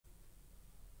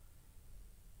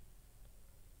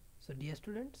So dear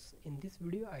students, in this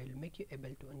video I will make you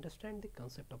able to understand the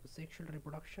concept of sexual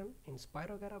reproduction in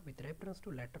Spirogyra with reference to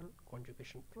lateral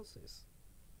conjugation process.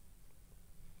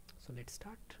 So let's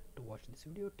start to watch this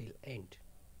video till end.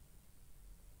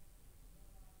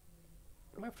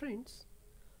 My friends,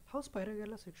 how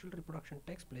Spirogyra sexual reproduction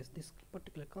takes place, this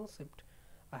particular concept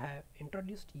I have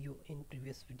introduced you in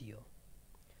previous video.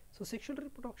 So sexual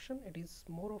reproduction, it is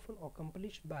more often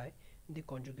accomplished by the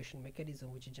conjugation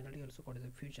mechanism, which is generally also called as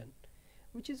a fusion,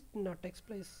 which is takes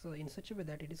place in such a way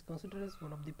that it is considered as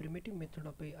one of the primitive method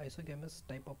of a isogamous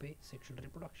type of a sexual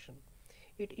reproduction.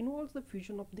 It involves the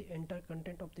fusion of the entire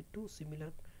content of the two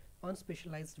similar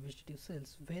unspecialized vegetative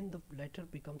cells when the latter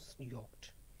becomes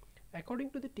yoked. According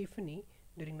to the Tiffany,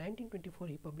 during 1924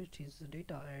 he published his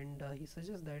data, and he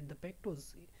suggests that the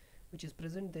pectose which is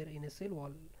present there in a cell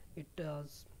wall, it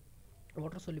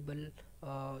water soluble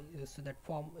so that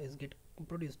form is get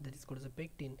produced, that is called as a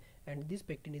pectin, and this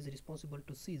pectin is responsible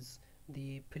to seize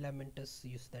the filamentous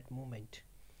use that movement.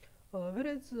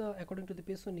 Whereas according to the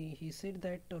Pesoni, he said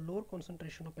that lower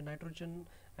concentration of a nitrogen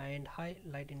and high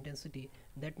light intensity,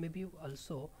 that may be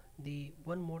also the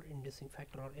one more inducing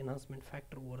factor or enhancement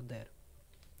factor over there,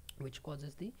 which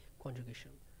causes the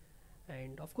conjugation.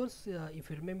 And of course, if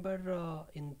you remember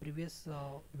in previous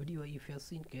video, if you have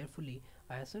seen carefully,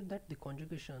 I have said that the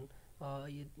conjugation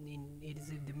it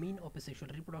is the mean of a sexual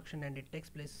reproduction, and it takes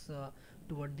place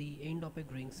toward the end of a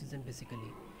growing season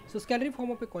basically. So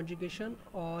Scalariform of a conjugation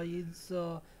is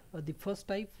the first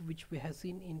type which we have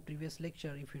seen in previous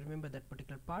lecture. If you remember that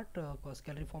particular part,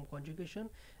 Scalariform conjugation,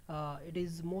 it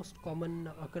is most common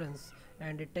occurrence,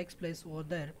 and it takes place over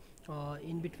there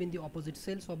in between the opposite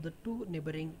cells of the two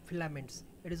neighboring filaments.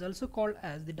 It is also called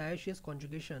as the dioecious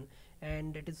conjugation,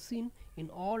 and it is seen in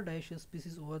all dioecious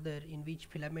species over there in which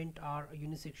filament are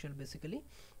unisexual basically.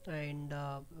 And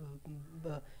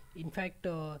in fact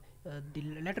the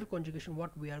lateral conjugation,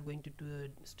 what we are going to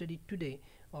study today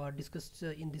or discussed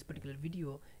in this particular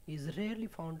video, is rarely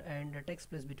found and takes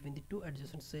place between the two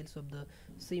adjacent cells of the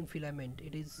same filament.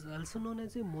 It is also known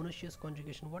as a monoecious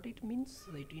conjugation. What it means?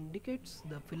 It indicates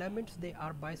the filaments, they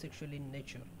are bisexual in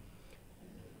nature.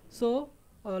 So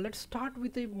let's start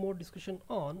with a more discussion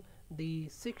on the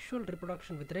sexual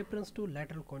reproduction with reference to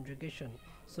lateral conjugation.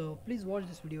 So please watch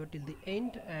this video till the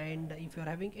end, and if you are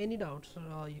having any doubts,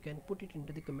 you can put it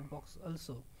into the comment box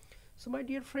also. So my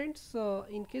dear friends,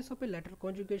 in case of a lateral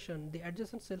conjugation, the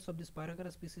adjacent cells of the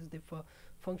Spirogyra species, they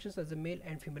functions as a male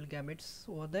and female gametes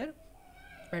over there,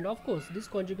 and of course this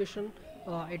conjugation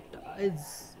it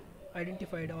is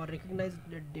identified or recognized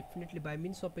definitely by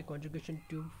means of a conjugation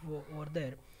tube over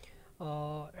there.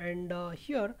 And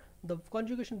here the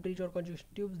conjugation bridge or conjugation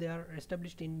tubes, they are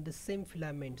established in the same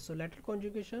filament. So lateral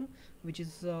conjugation, which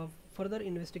is further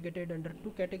investigated under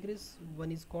two categories.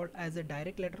 One is called as a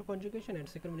direct lateral conjugation, and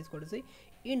second one is called as a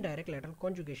indirect lateral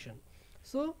conjugation.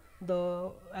 So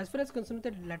the as far as concerned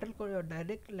with the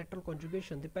direct lateral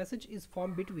conjugation, the passage is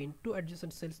formed between two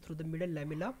adjacent cells through the middle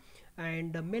lamella,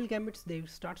 and male gametes, they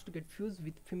starts to get fused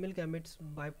with female gametes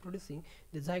by producing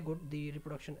the zygote. The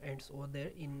reproduction ends over there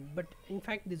but in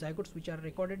fact the zygotes which are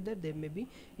recorded there, they may be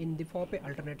in the form of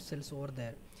alternate cells over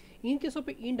there. In case of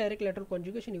indirect lateral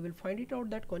conjugation, you will find it out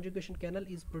that conjugation canal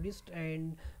is produced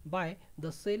and by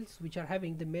the cells which are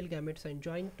having the male gametes and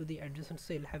joined to the adjacent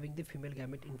cell having the female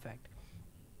gamete in fact.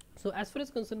 So as far as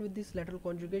concerned with this lateral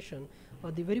conjugation,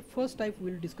 the very first type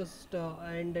we will discuss,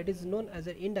 and it is known as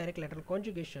an indirect lateral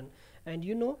conjugation, and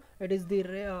you know it is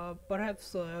the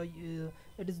perhaps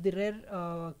it is the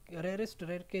rarest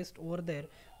rare case over there,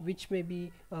 which may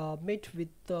be met with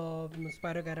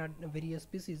Spirogyra various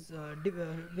species.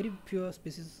 Very few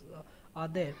species are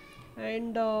there,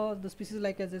 and the species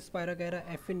like as a Spirogyra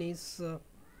affinis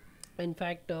in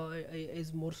fact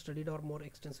is more studied or more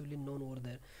extensively known over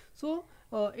there. So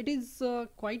it is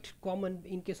quite common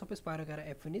in case of a Spirogyra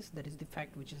affinis. That is the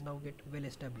fact which is now get well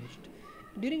established.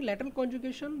 During lateral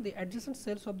conjugation, the adjacent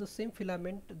cells of the same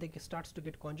filament, they starts to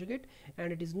get conjugate,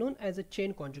 and it is known as a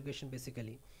chain conjugation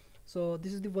basically. So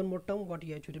this is the one more term what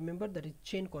you have to remember, that is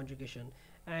chain conjugation.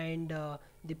 And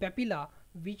the papilla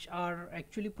which are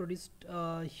actually produced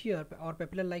here, or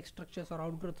papilla like structures or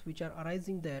outgrowths which are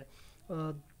arising there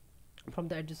from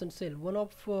the adjacent cell, one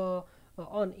of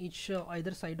on each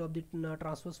either side of the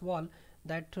transverse wall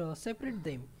that separate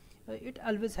them. It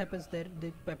always happens there,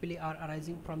 the papillae are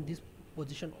arising from this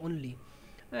position only.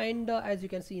 And as you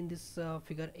can see in this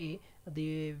figure A,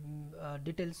 the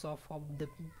details of the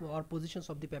or positions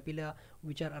of the papilla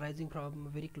which are arising from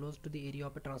very close to the area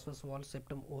of a transverse wall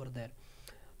septum over there.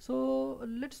 So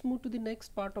let's move to the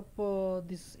next part of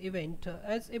this event.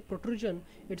 As a protrusion,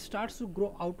 it starts to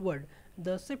grow outward.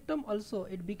 The septum also,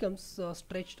 it becomes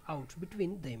stretched out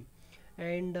between them,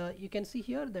 and you can see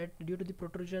here that due to the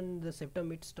protrusion, the septum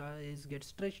gets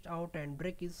stretched out and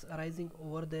break is arising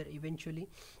over there eventually.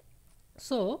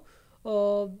 So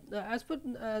as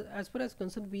far as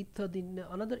concerned with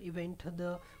another event,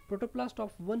 the protoplast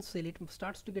of one cell, it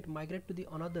starts to get migrate to the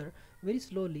another very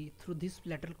slowly through this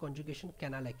lateral conjugation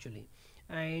canal actually.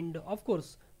 And of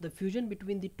course the fusion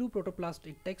between the two protoplasts,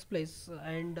 it takes place,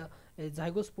 and a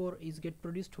zygospore is get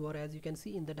produced here, as you can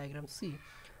see in the diagram C.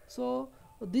 So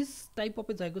this type of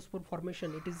a zygospore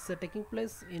formation, it is taking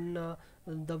place in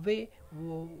the way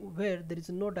where there is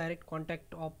no direct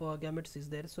contact of gametes is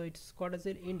there, so it's called as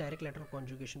an indirect lateral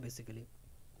conjugation basically.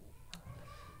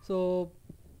 So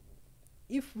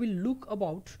if we look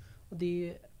about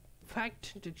the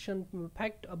fact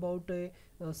about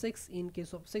sex in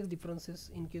case of sex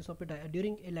differences in case of a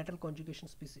during a lateral conjugation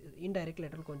species, indirect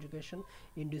lateral conjugation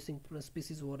inducing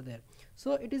species over there.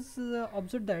 So it is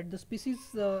observed that the species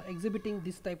exhibiting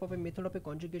this type of a method of a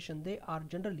conjugation, they are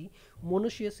generally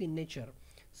monoecious in nature.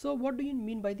 So what do you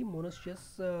mean by the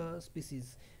monoecious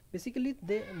species? Basically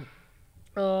they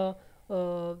are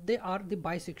the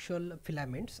bisexual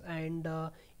filaments, and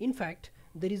in fact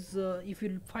there is if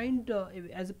you find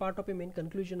as a part of a main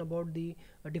conclusion about the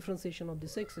differentiation of the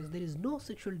sexes, there is no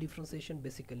sexual differentiation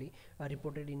basically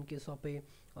reported in case of a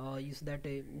is that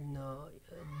a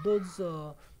those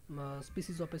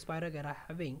species of a Spirogyra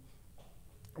having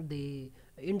the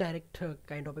indirect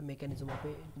kind of a mechanism of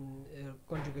a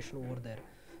conjugation over there.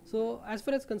 So as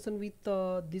far as concerned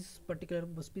with this particular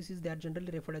species, they are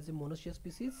generally referred as a monoecious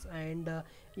species, and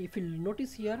if you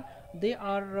notice here, they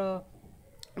are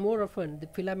more often the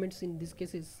filaments in these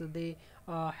cases, they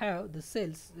have the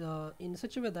cells in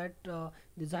such a way that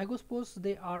the zygospores,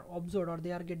 they are observed or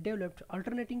they are get developed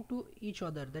alternating to each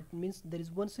other. That means there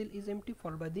is one cell is empty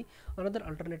followed by the another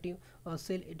alternative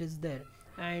cell it is there,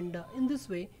 and in this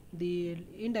way the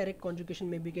indirect conjugation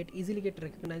may be easily get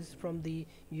recognized from the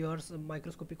your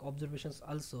microscopic observations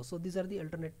also. So these are the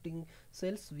alternating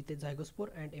cells with a zygospore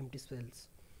and empty cells.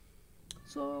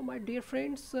 So my dear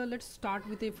friends, let's start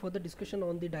with a further discussion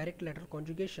on the direct lateral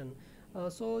conjugation.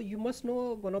 So you must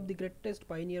know one of the greatest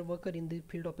pioneer worker in the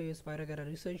field of Spirogyra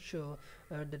research,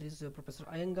 that is Professor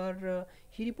Iyengar.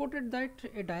 He reported that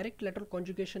a direct lateral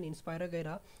conjugation in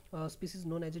Spirogyra species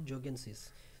known as a jogensis.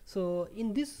 So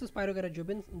in this Spirogyra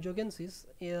jogensis,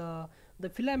 the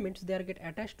filaments, they are get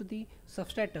attached to the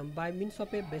substratum by means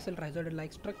of a basal rhizoidal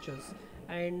like structures,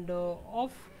 and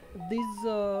of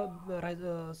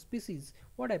these species,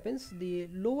 what happens, the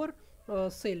lower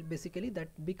cell basically that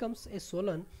becomes a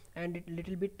solon and it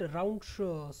little bit round.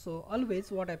 So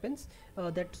always what happens,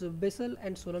 that basal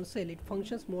and solon cell, it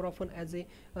functions more often as a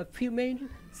female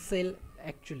cell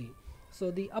actually.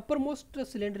 So the uppermost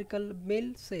cylindrical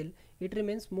male cell, it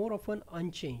remains more often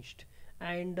unchanged,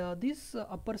 and this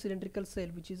upper cylindrical cell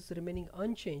which is remaining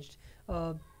unchanged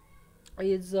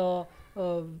is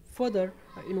further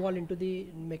involved into the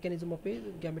mechanism of a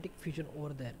gametic fusion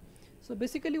over there. So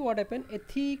basically what happened, a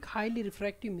thick highly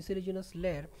refractive mucilaginous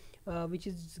layer which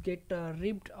is get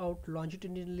ripped out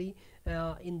longitudinally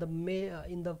in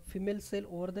the female cell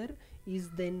over there, is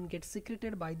then get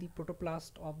secreted by the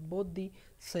protoplast of both the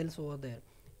cells over there,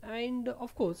 and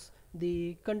of course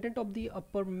the content of the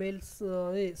upper male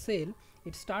cell,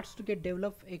 it starts to get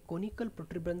develop a conical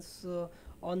protuberance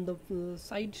on the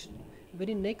side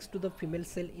very next to the female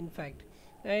cell in fact,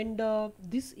 and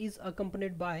this is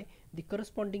accompanied by the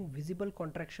corresponding visible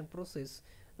contraction process,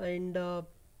 and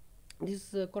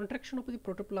this contraction of the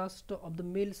protoplast of the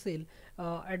male cell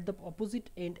at the opposite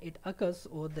end, it occurs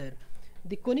over there.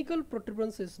 The conical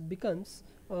protuberances becomes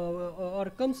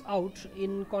or comes out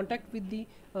in contact with the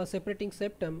separating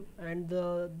septum, and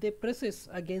they presses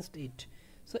against it.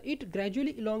 So it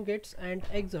gradually elongates and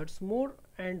exerts more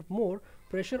and more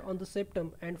pressure on the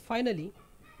septum, and finally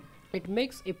it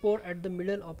makes a pore at the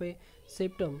middle of a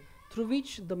septum through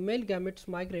which the male gametes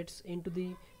migrates into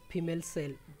the female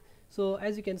cell. So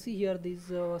as you can see here,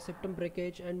 these septum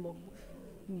breakage and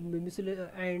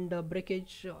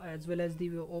breakage as well as the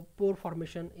pore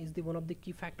formation is the one of the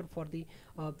key factor for the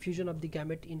fusion of the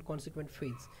gamete in consequent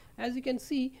phase. As you can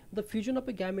see, the fusion of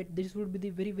a gamete, this would be the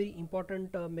very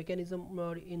important mechanism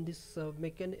in this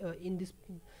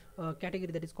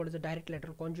category that is called as a direct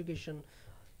lateral conjugation.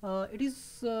 it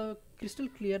is crystal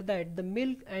clear that the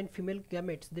male and female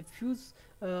gametes, they fuse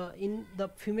in the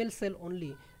female cell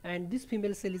only, and this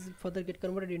female cell is further get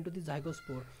converted into the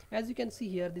zygospore. As you can see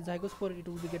here, the zygospore, it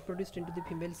will be get produced into the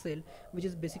female cell, which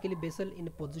is basically basal in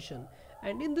position,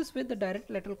 and in this way the direct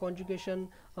lateral conjugation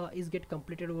is get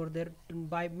completed over there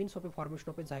by means of a formation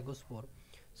of a zygospore.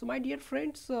 So my dear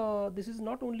friends, this is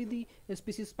not only the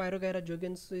species Spirogyra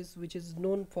jogensis which is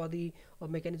known for the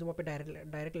mechanism of a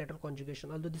direct lateral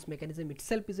conjugation, although this mechanism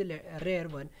itself is a rare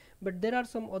one, but there are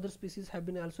some other species have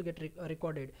been also get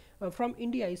recorded from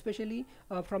India, especially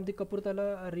from the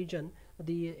Kapurthala region.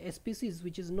 The species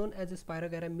which is known as a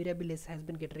Spirogyra mirabilis has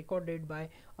been get recorded by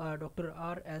Dr.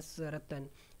 R.S. Rattan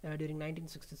during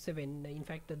 1967. In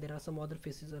fact, there are some other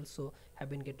species also have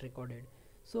been get recorded.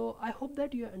 So I hope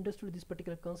that you understood this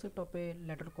particular concept of a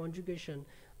lateral conjugation.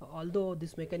 Although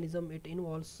this mechanism, it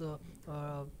involves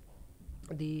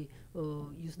the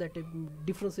use that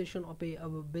differentiation of a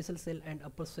basal cell and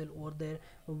upper cell over there,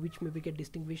 which may be get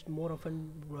distinguished more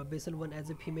often, basal one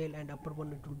as a female and upper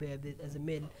one it will be as a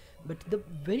male. But the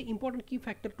very important key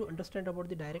factor to understand about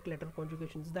the direct lateral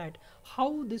conjugation is that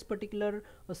how this particular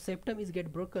septum is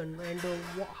get broken, and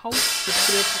how it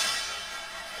creates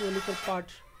conical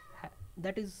part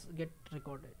that is get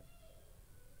recorded.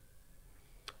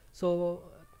 So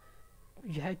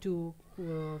you have to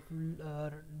review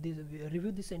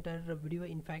this entire video,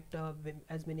 in fact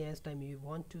as many as time you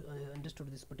want to understand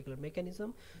this particular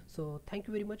mechanism. So thank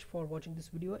you very much for watching this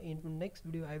video. In next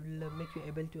video I will make you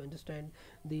able to understand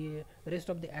the rest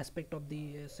of the aspect of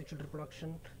the sexual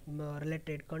reproduction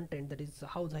related content, that is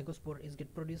how zygospore is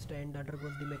get produced and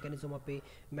undergoes the mechanism of a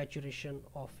maturation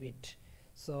of it.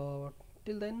 So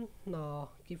till then,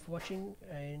 keep watching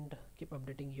and keep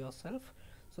updating yourself.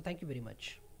 So thank you very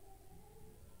much.